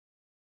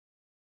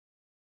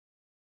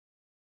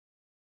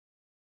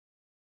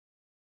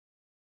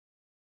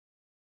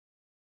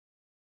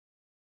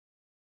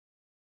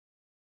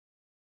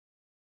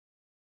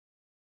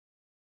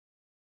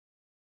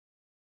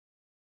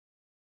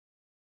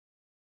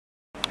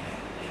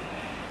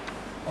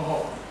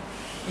Oh,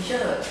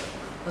 teacher,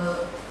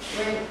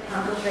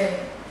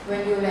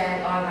 when you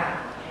land on a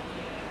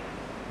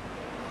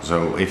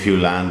So if you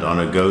land on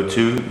a go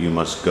to, you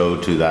must go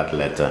to that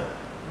letter.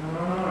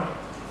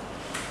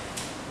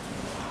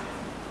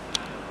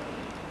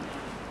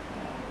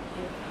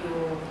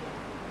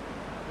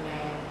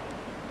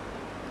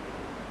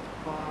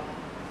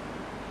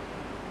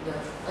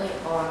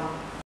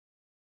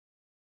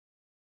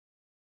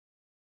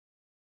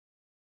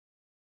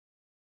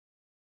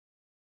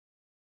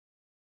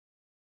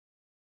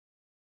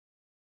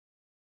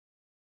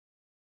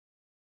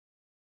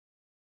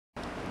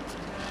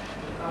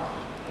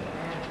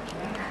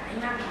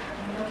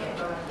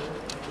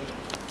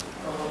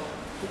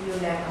 if you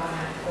land on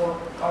the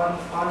on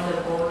if you land on the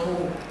go to,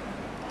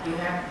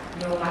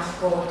 you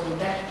must go to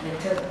that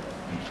letter.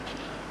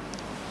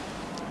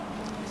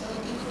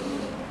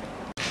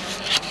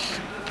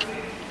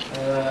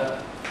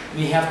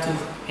 We have to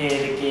play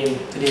the game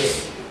today,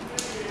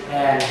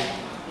 and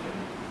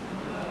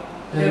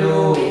the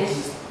rule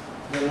is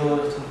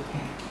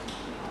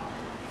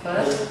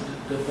First,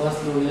 the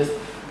first rule is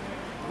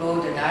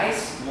roll the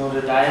dice roll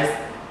the dice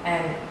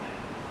and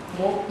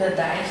move the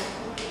dice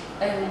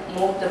and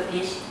move the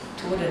piece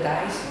to the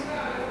dice.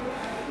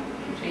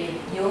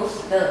 3.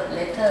 Use the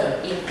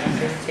letter in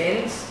a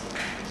sentence.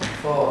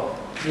 4.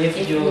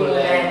 If you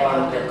land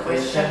on the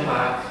question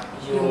mark,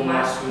 you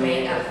must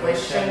make a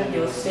question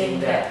using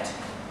that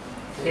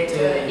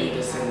letter in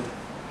the sentence.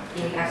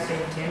 In a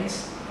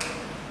sentence.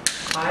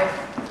 5.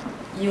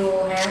 You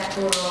have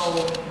to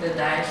roll the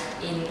dice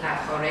in a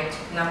correct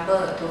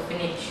number to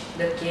finish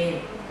the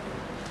game.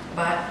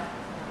 But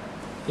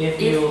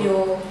If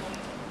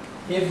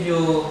if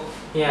you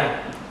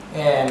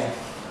and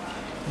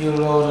you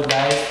roll the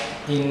dice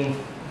in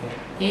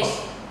is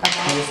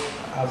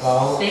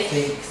about 6,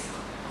 6,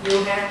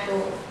 you have to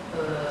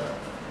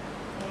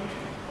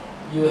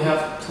you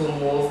have to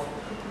move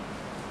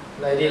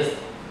like this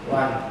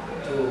 1,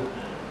 2,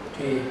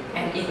 3,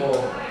 and it 4,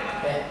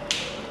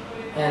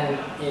 and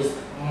is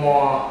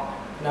more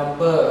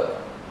number,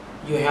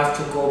 you have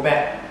to go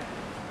back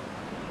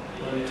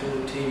 1,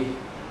 2, 3,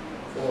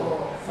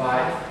 4,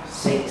 5,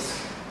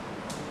 6.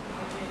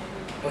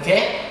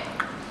 Okay?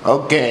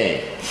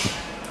 Okay.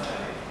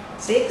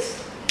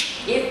 6.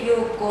 If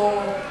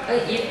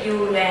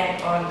you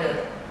land on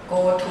the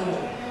go to,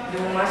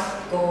 you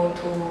must go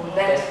to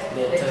that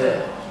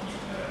letter.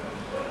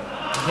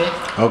 Okay?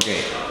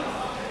 Okay.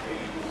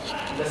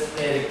 Let's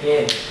play the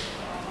game.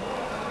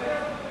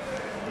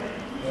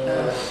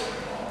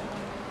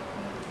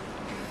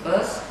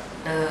 First,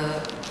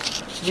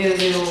 you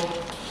will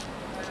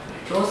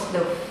choose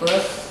the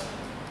first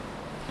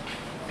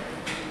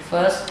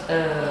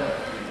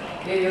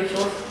you will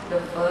choose the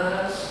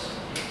first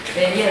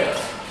player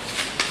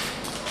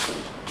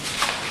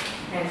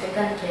and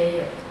second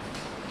player.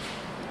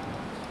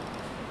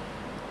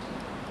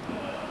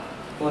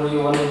 What do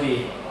you want to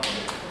be?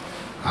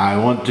 I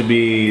want to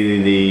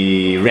be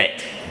the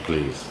red,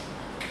 please.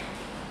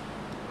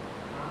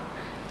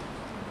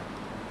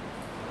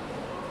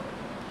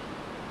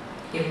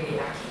 Give me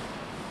that.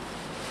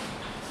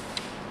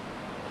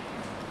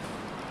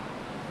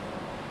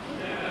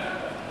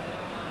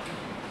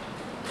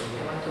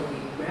 I want to be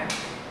black.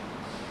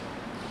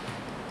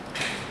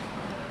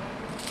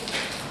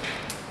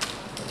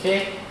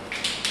 Okay?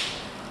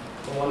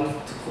 I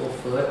want to go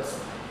first.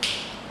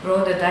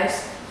 Roll the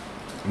dice.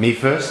 Me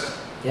first?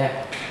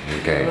 Yeah.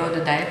 Okay. Roll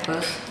the dice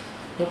first.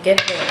 Who get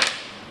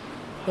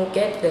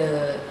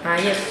the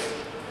highest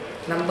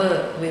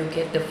number will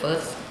get the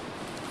first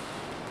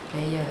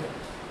player.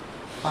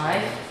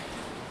 5.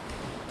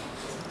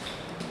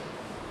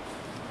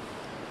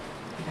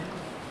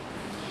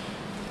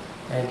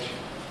 And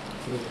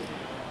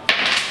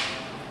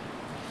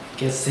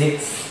get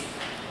 6.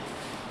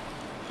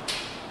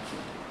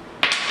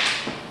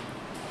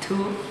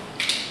 2.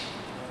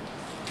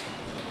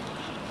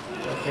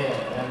 Okay,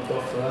 and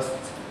go first.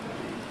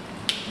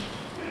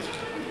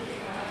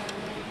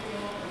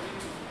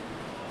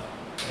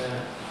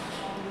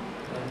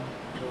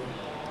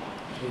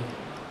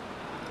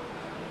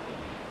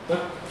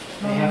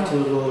 I have to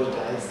roll the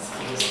dice.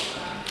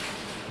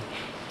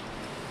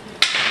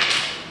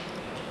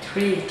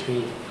 3.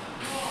 3.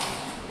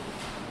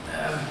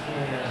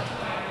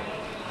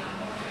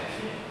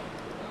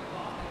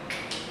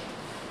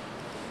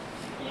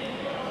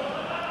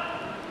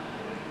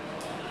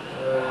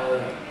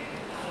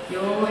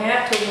 You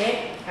have to make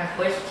a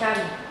question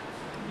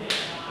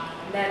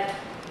that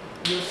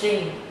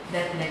using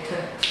that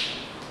letter.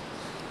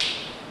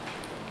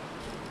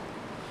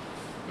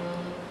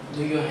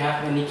 Do you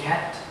have any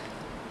cat?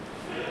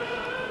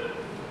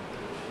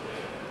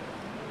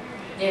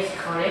 Yes,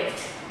 correct.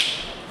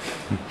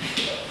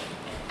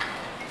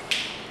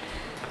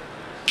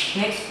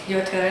 Next,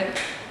 your turn.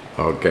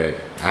 Okay.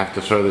 I have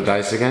to throw the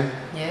dice again?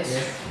 Yes.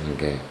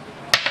 Okay.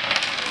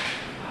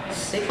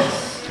 6.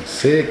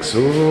 6.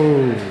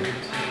 Ooh. 4,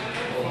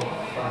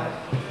 5,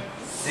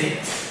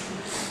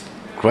 6.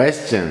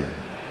 Question.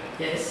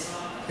 Yes.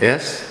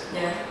 Yes?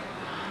 Yeah.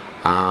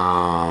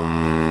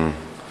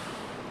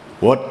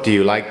 What do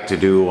you like to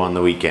do on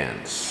the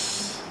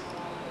weekends?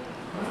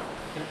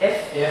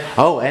 F. F.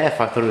 Oh,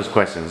 F. I thought it was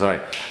questions. Sorry.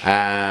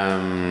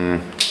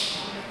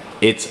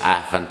 It's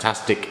a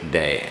fantastic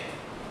day.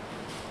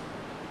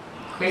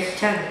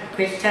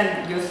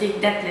 Question using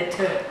that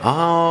letter.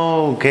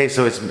 Oh, okay.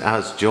 So it's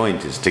as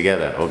joint. It's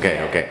together. Okay,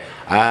 okay.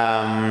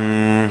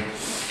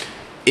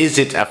 Is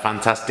it a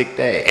fantastic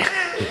day?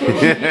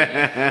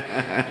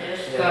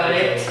 Yes,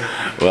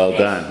 correct. Well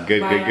done.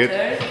 Good, good, good.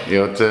 turn.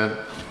 Your turn.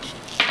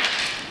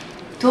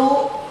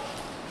 To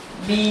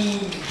be.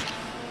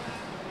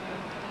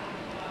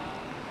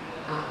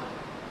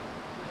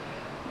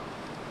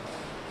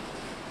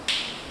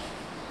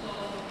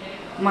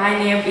 My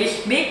name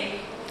is Big.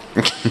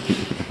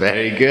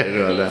 Very good.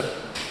 Well done.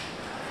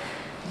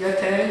 Your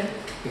turn.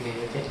 Okay,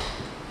 okay.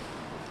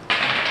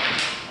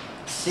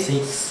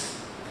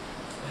 6.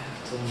 I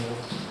have to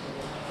move.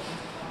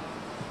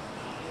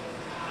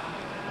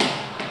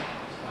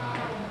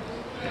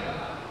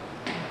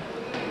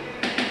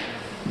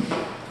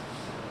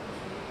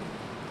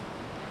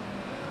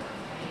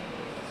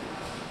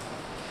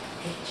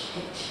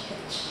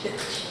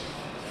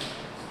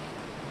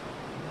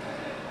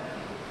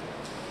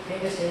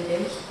 Make a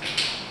sentence.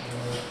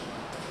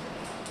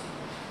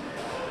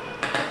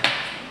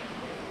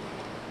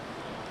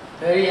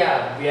 Hurry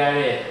up, we are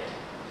ready.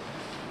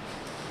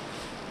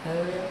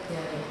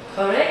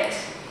 Correct.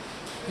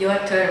 Your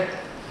turn.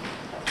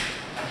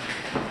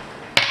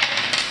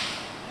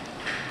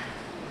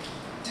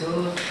 2.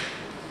 1,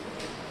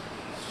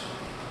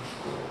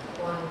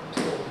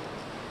 2.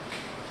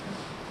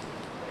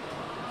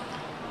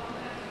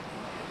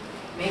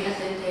 Make a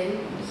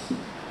sentence.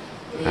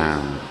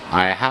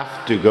 I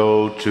have to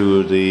go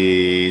to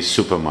the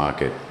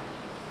supermarket.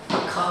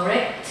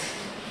 Correct.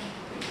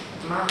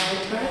 My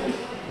turn.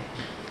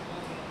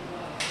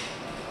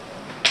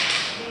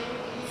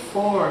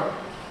 4.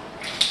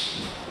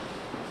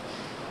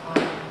 1,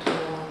 2,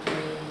 3,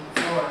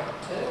 4.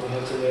 We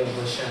have to make a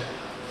question.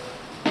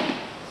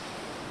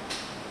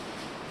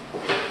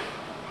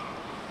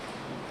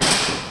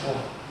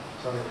 Oh,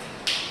 sorry.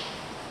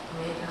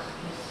 Make a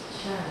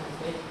question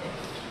with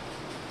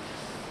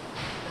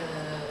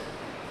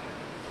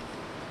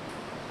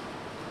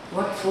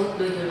what food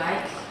do you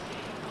like?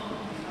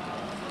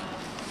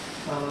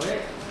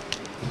 Alright.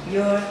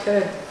 Your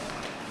turn.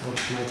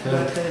 What's my Your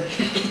turn? turn.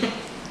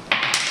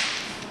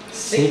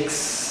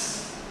 6.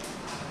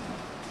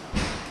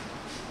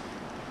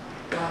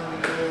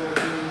 1, 2,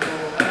 3,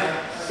 4,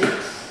 5, 6.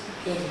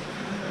 In.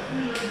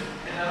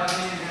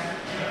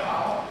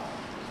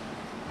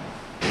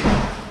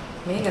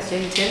 Make a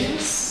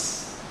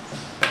sentence.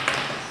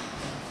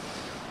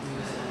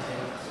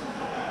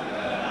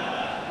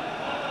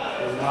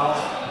 The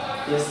mouse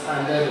is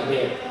under the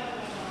bed.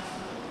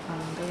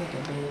 Under the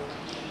bed.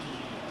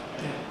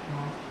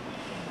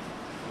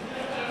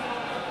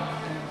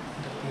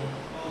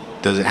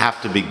 Does it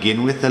have to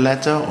begin with the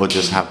letter or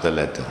just have the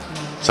letter?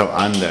 So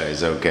under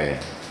is okay.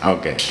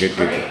 Okay, good,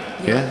 good,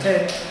 good. Your Yeah?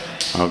 turn.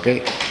 Okay.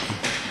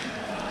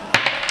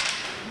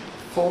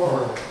 4.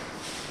 Okay.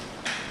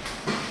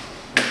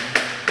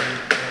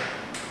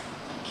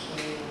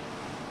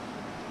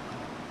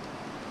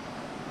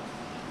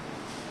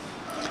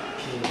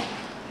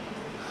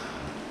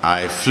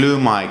 I flew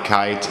my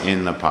kite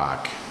in the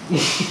park.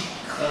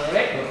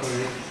 Correct.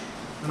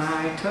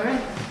 My turn.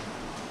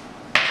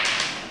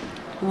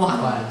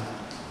 1. 1.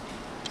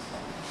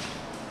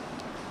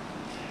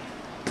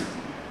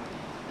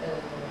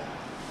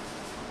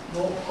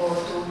 Move go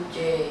to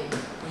J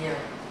here.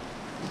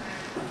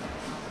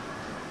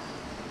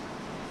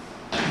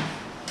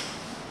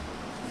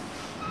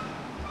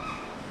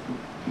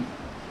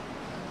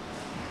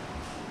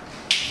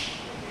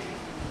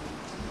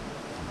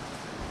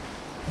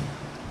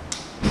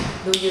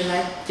 Do you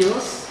like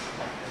juice?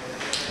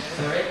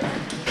 Correct.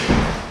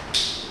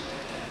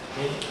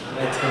 Okay,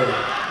 my turn.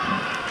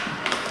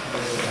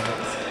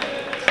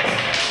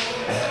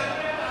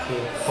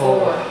 Okay,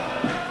 4.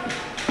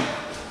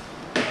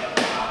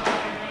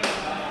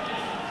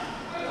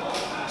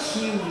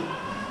 Q.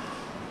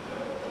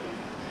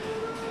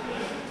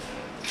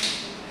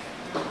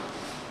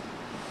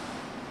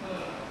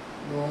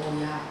 Vô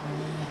yạc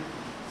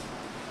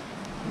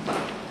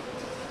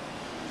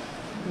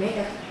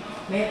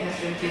Make a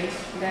sentence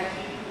that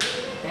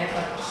have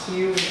a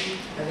Q,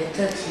 a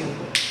letter Q.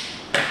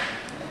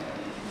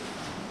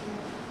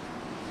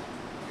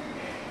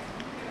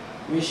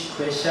 Which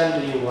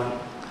question do you want?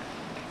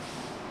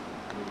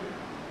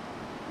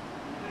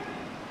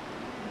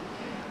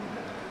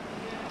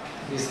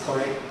 Is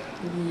correct.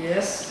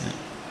 Yes.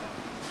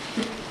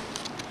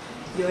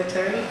 Your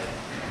turn.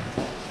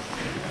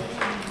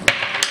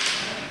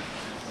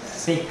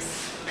 6.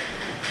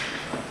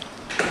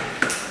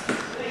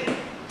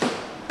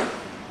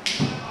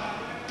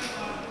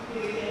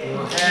 You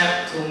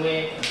have to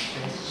make a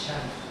question.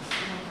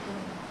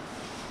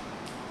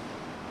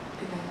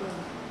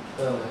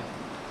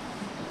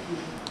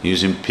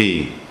 Using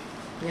P.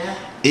 Yeah.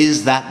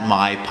 Is that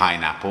my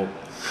pineapple?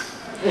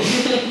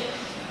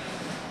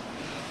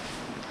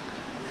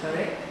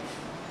 Correct.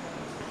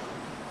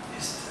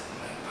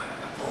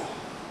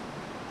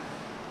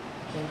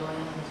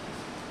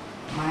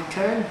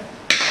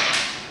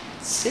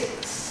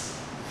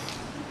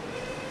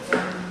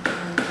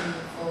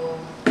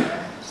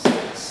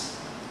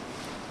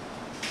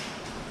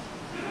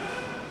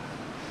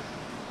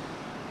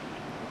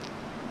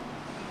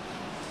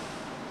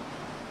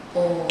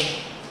 O.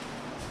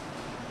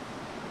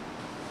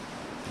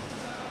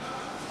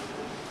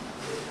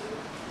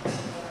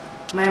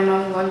 My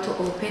mom want to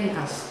open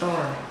a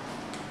store.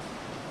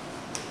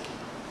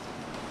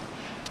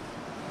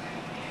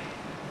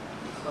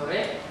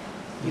 Correct.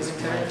 Your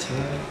It's my turn.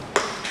 turn.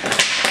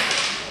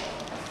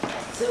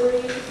 3.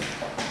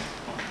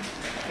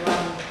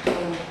 1,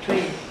 2,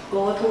 3.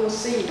 Go to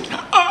C.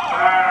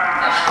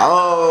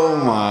 Oh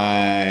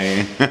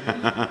my.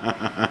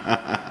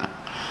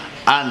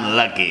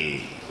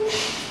 Unlucky.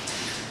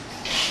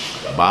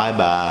 Bye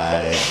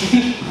bye.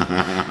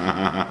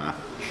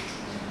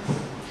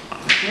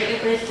 Make a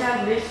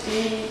question with C.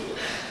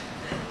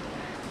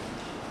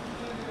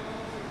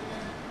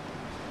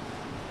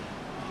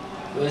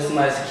 Where's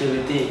my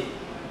security?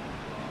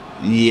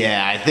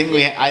 Yeah, I think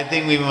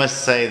we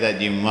must say that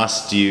you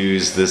must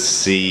use the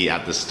C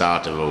at the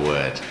start of a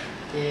word.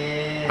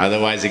 Yes.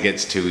 Otherwise it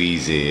gets too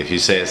easy. If you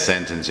say a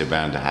sentence you're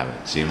bound to have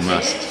it. So you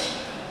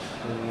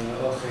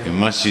Okay.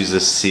 must use the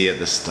C at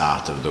the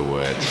start of the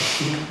word.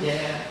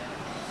 Yeah.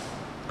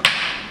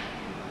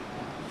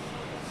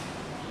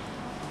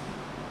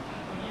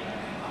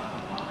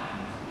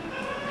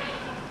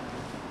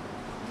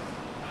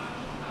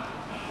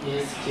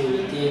 Is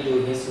security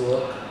do his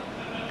work?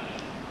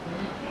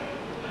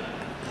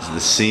 So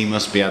the C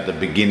must be at the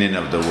beginning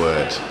of the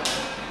word.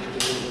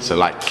 So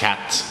like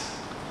cat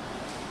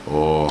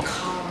or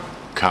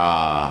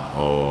car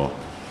or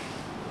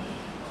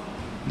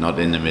not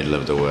in the middle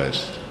of the word.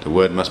 The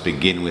word must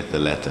begin with the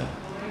letter.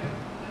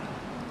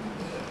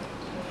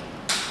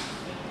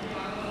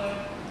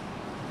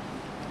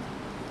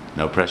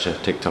 No pressure.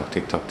 Tick tock,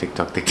 tick tock, tick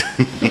tock, tick tock.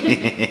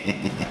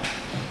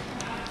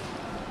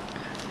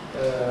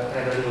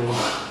 I don't know.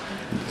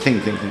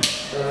 Think.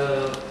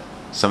 Uh,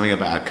 Something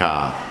about a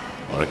car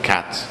or a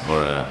cat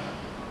or a...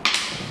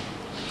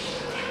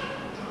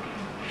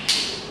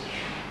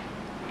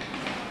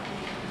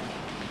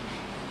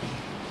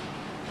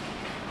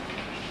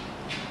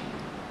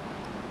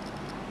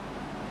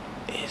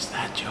 Is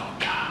that your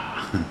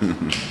car?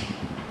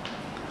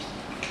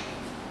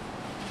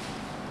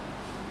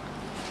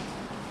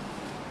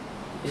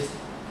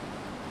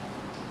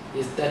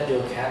 is that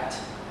your cat?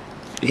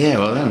 Yeah,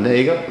 well then, there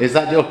you go. Is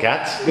that your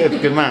cat?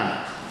 Good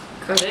man.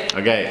 Correct.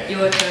 Okay.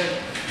 Your turn.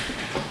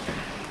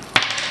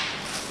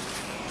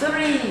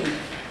 3.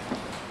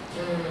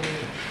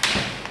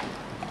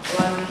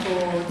 1,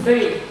 2,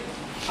 3.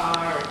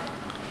 R.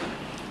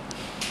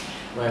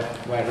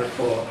 Where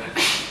for?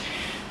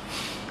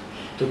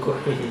 To go.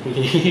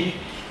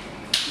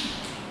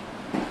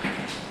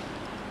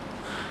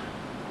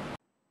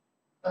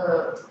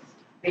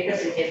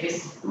 Because it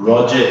is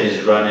Roger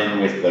is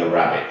running with the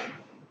rabbit.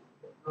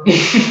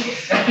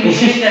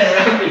 the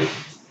rabbit.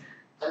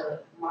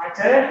 My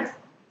turn.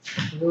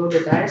 Roll the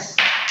dice.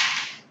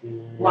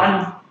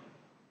 1.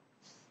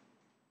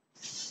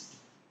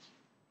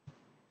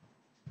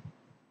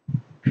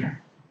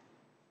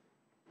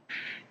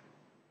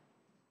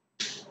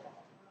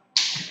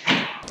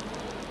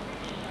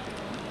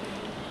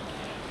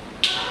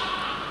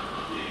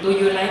 Do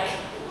you like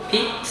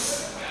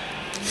pigs?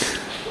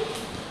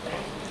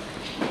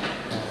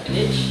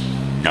 Finish.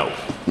 No.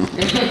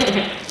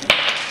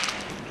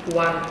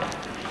 1.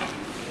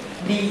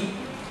 D.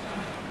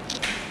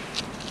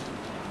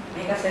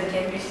 Make a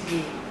sentence with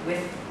D.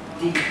 With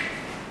D.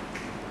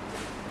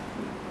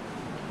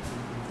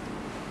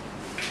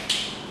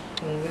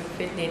 We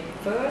finish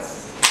first.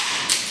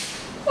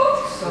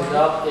 The Sorry.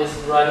 dog is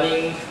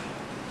running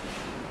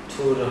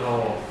to the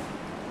home.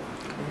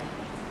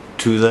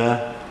 To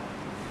the...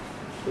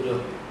 To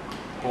the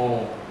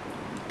home.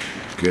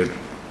 Good.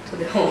 To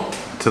the home.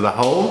 To the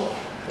hole?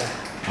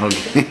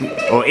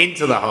 Okay. Or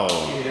into the hole.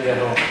 To the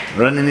home.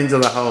 Running into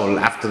the hole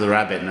after the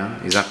rabbit, no?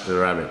 He's after the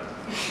rabbit.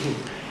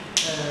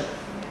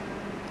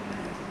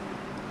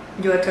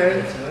 Your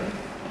turn.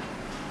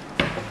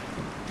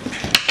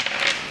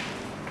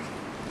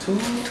 2.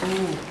 2.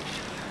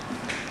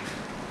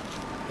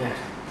 Yeah.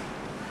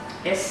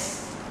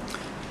 S.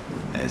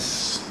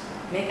 Yes.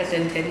 Make a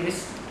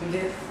sentence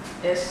with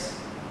S.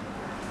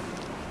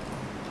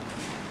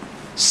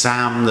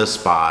 Sam the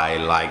spy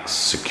likes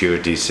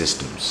security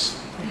systems.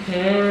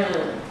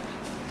 Good.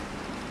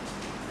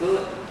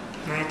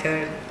 My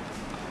turn.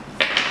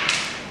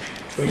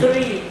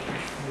 3.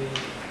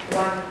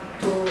 1,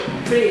 2,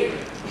 3.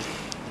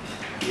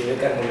 อยู่ด้วย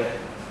กันหมดเลย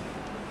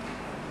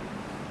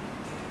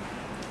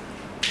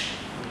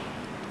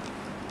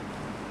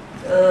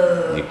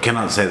You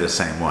cannot say the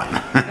same one.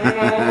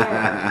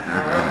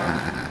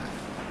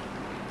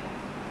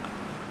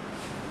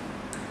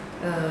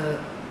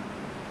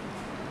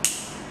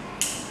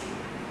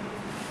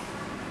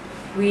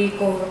 We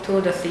go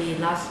to the sea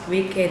last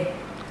weekend.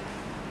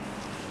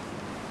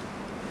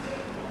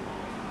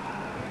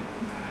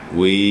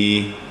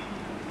 We...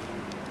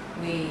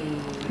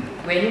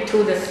 went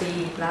to the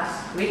sea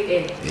last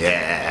weekend.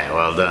 Yeah,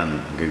 well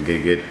done.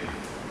 Good.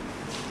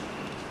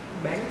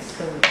 Bank's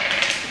turn.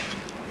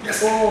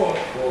 4.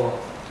 4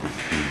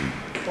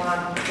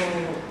 1, 2,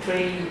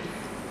 3.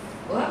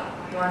 What?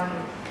 1,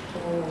 2,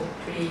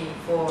 3,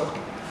 4.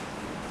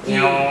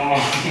 No.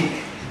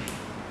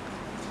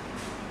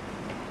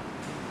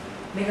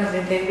 Make a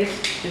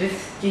sentence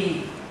with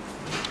G.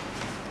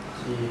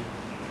 G.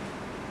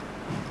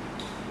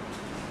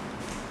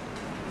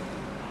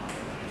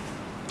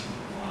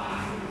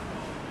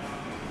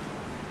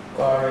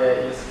 Korea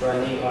is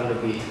running on the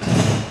beach.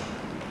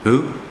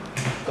 Who?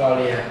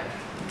 Korea.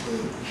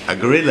 A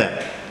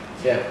gorilla.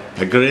 Yeah.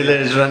 A gorilla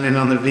is running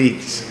on the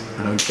beach.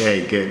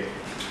 Okay, good.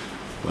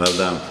 Well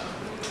done.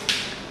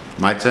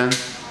 My turn?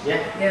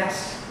 Yeah.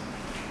 Yes.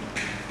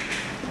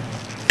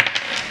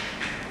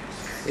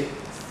 6.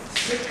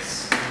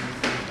 6.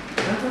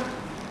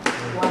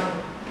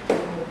 1, 2,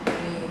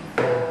 3,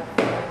 4,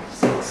 5,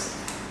 6.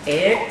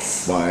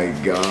 X. My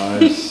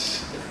gosh.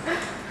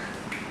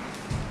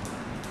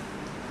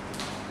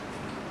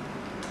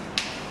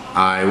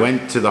 I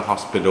went to the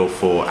hospital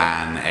for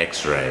an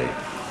X-ray.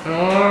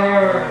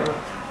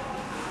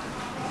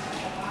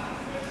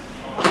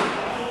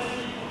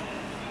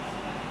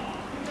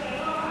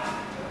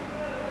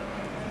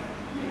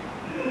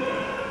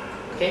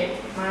 Okay,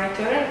 my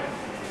turn.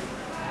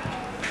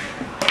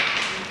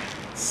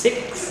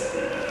 6.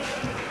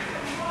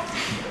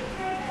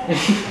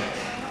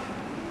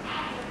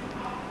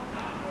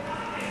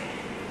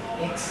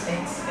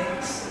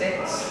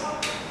 X.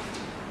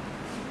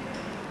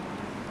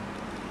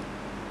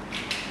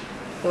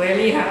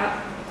 Very hard.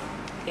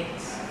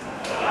 X.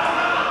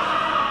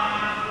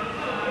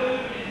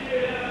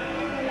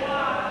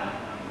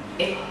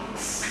 X.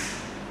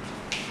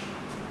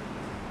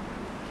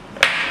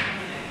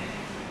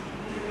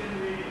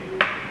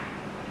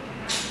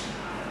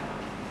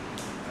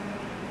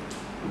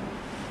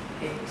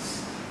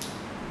 X.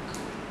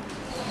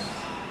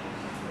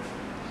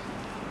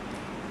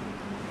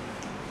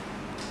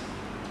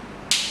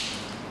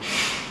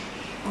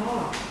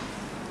 Oh,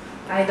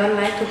 I don't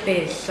like to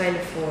play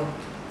xylophone.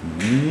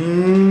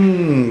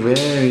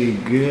 Very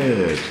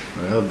good.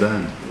 Well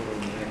done.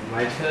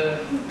 My turn.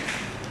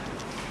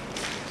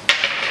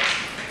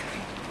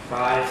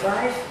 5.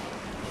 5.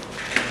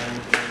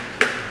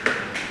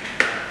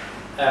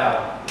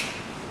 L.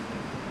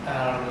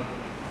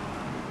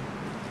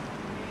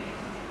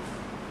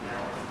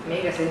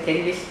 Make a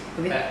sentence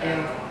with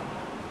L.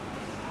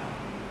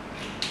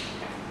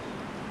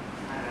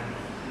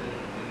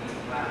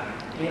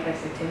 Make a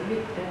sentence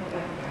with L.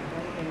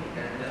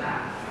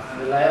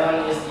 The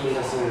lion is in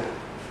the zoo.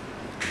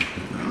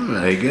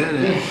 Very good.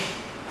 Eh?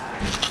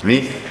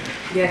 Me?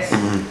 Yes.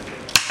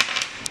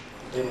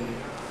 In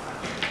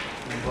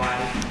 1.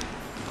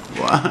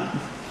 What?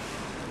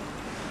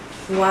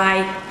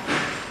 Why?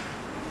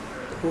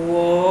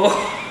 Whoa.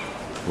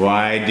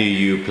 Why do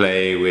you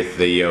play with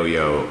the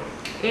yo-yo?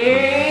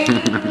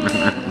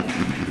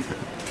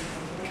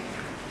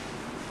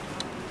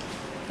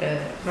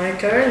 My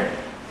turn.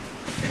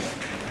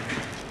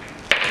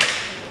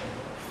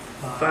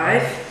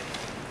 5.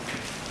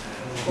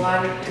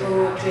 1,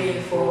 2, 3,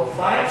 4,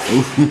 5.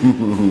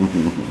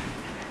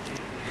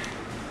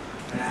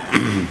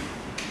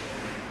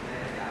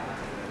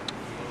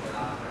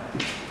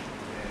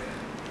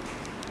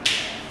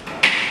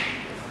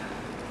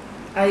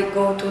 I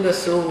go to the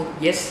zoo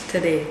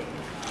yesterday.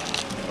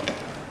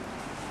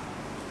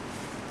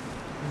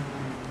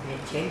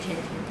 Change.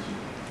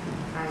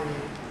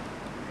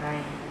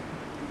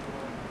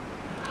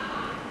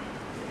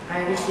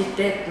 I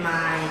visited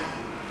my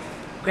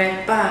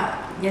grandpa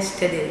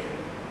yesterday.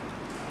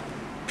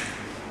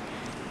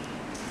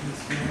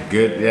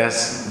 Good,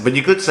 yes. But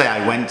you could say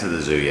I went to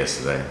the zoo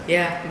yesterday.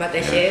 Yeah, but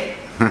I said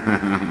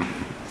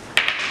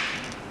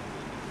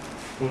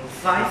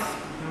 5.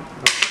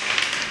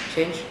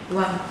 Change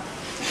 1.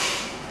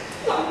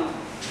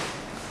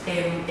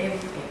 M.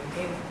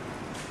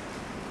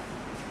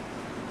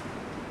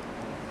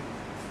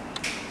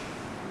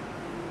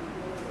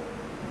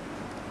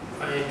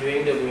 I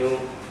drink the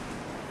milk.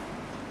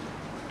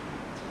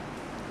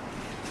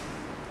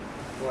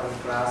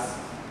 1 glass.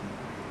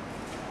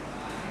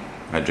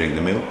 I drink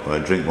the milk, or I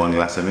drink 1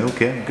 glass of milk,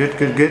 yeah.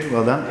 Good.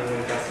 Well done.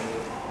 1 glass of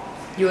milk.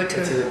 Your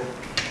turn.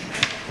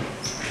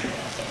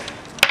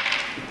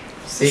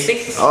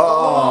 6.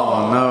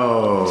 Oh,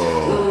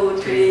 no.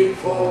 2, 3,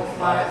 4,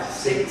 5,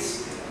 6.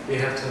 You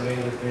have to make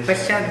the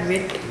Question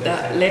with the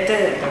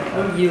letter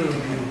W.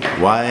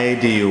 Why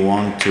do you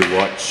want to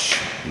watch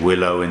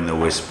Willow in the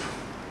Wisp?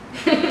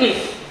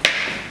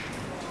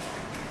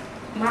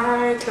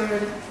 My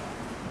turn.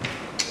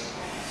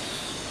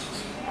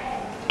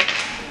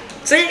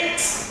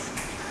 6.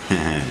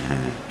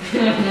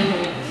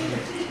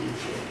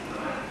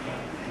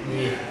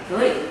 นี่ เ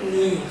ฮ้ย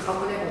นี่เขา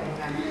ก็ได้ออกเหมือน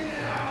กัน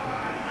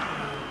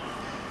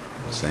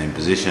Same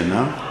position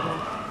now.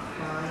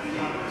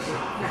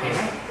 เห็นไห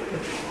ม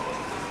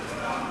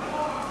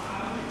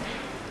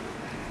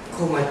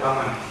คู่มันประม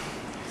าณ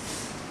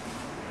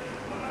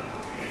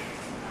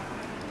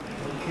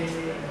โอเค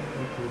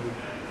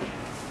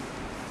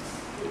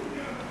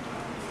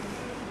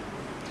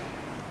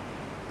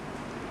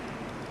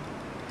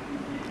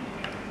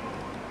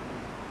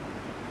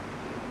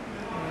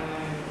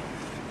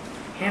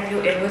Have you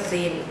ever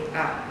seen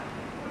a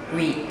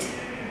Wheat.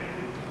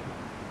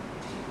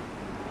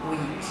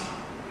 Wheat.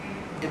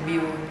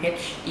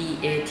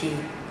 W-H-E-A-T.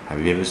 Have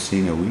you ever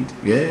seen a wheat?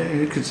 Yeah,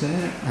 you could say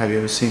it. Have you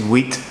ever seen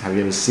wheat? Have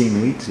you ever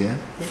seen wheat? Yeah.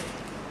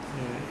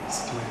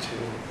 It's going to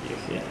you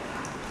here.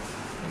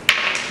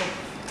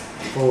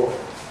 4.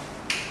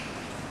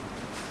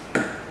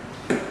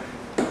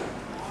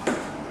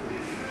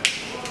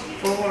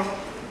 Four.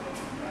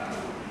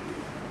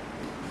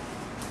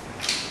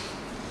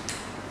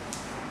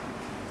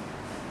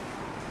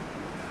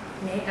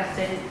 Make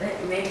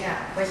a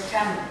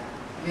question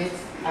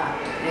with a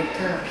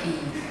letter P.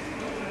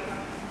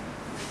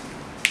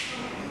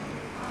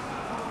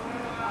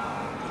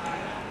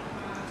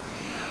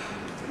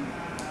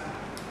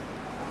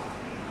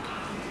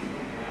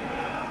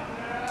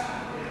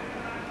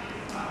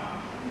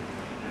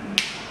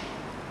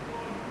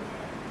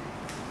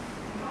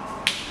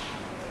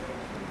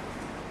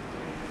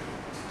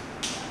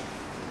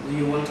 Do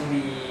you want to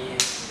be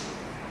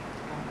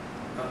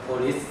a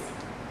police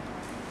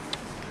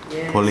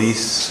Yes.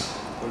 Police.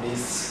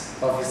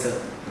 officer?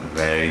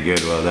 Very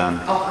good. Well done.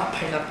 Oh, a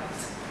pilot.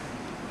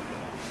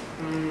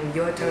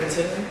 Your turn.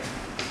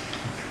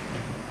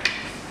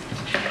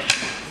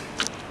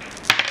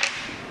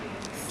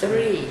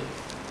 Three.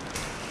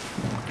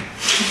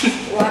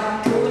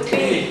 1, 2,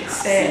 3.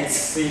 Set.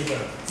 Z.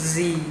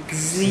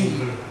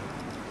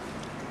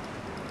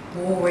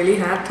 Oh, really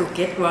hard to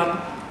get one.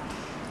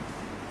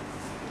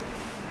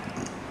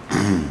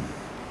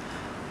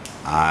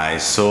 I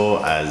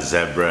saw a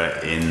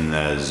zebra in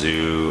the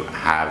zoo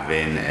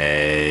having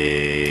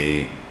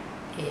a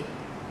Okay.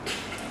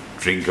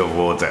 drink of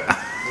water.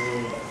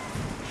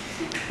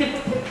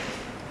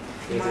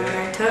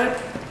 My turn.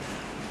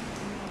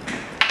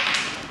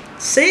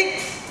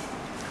 6.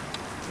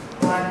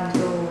 1,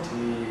 2,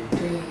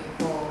 3,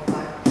 4,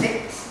 5,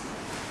 6.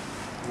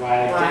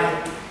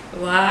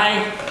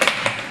 Why?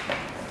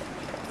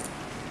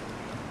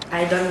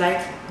 I don't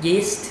like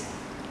yeast.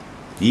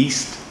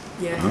 Yeast.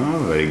 Yeah.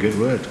 Oh, very good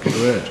word. Good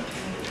word.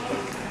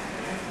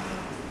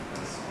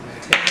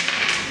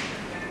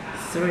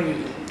 3.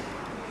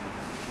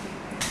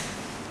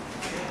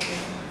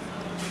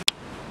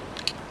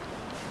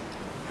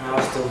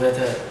 How's the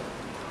weather?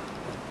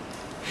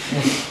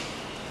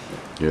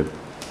 Good.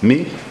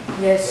 Me?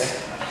 Yes.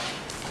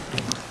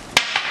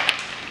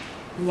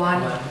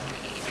 1.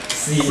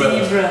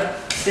 Zebra.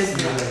 Set.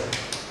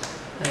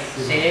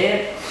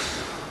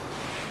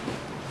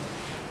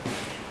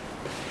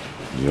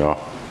 Yeah.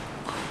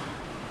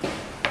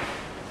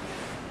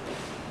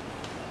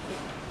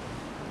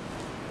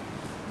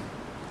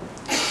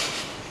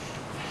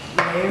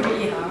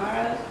 Very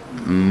hard.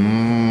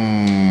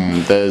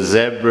 The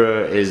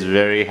zebra is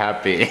very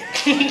happy.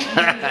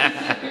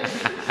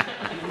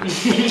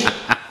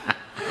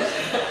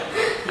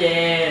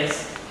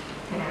 Yes.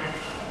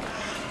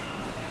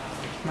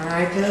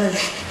 My turn.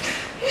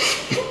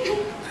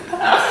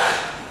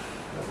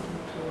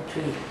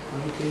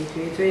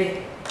 3.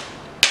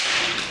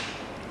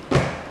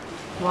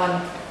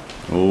 1.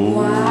 Oh.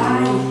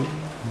 Why?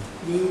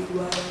 Did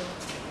one.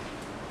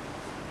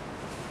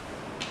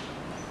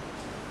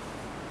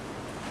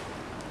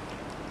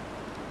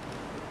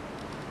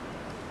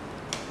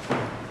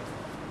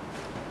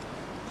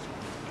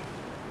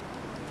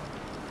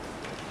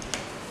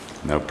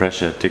 No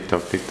pressure. Tick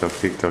tock, tick tock,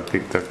 tick tock,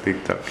 tick tock,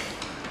 tick tock.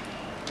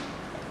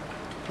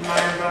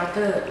 My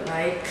brother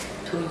like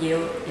to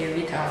yell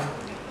every time.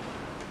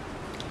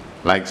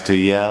 Likes to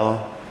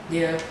yell.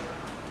 Yeah.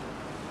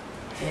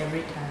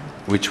 Every time.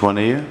 Which one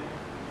are you?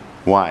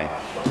 Why?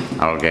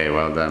 Okay,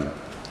 well done.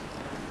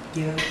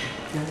 Yeah.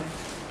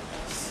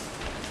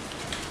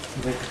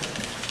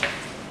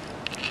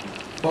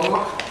 Four.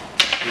 4,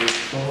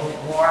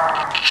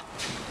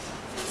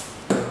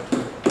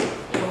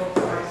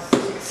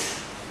 5, 6.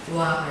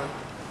 Why?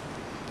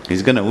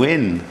 He's gonna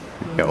win.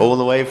 You're all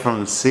the way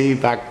from C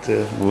back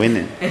to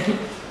winning.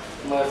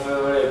 My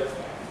favorite.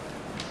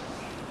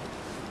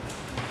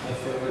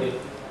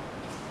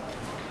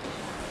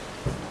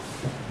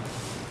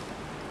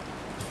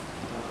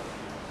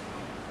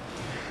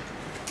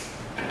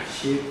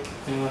 Sheep.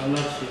 No,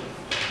 not sheep.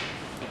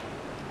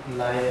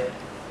 Lion.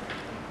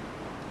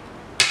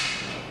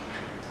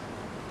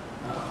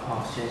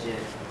 Oh, shit.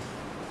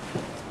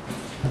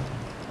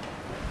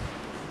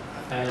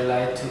 I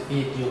like to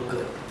eat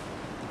yogurt.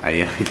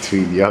 I like to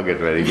eat yogurt.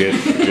 Very good.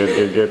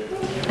 Good.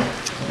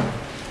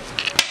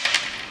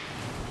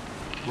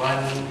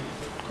 1.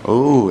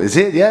 Oh, is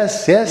it?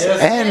 Yes. Yes.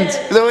 And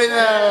the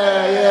winner!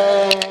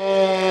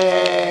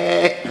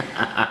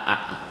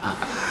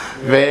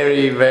 Yay!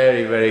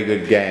 Very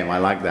good game. I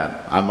like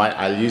that.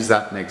 I'll use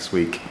that next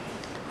week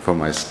for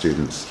my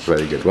students.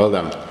 Very good. Well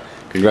done.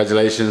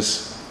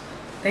 Congratulations.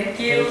 Thank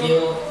you. Thank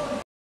you.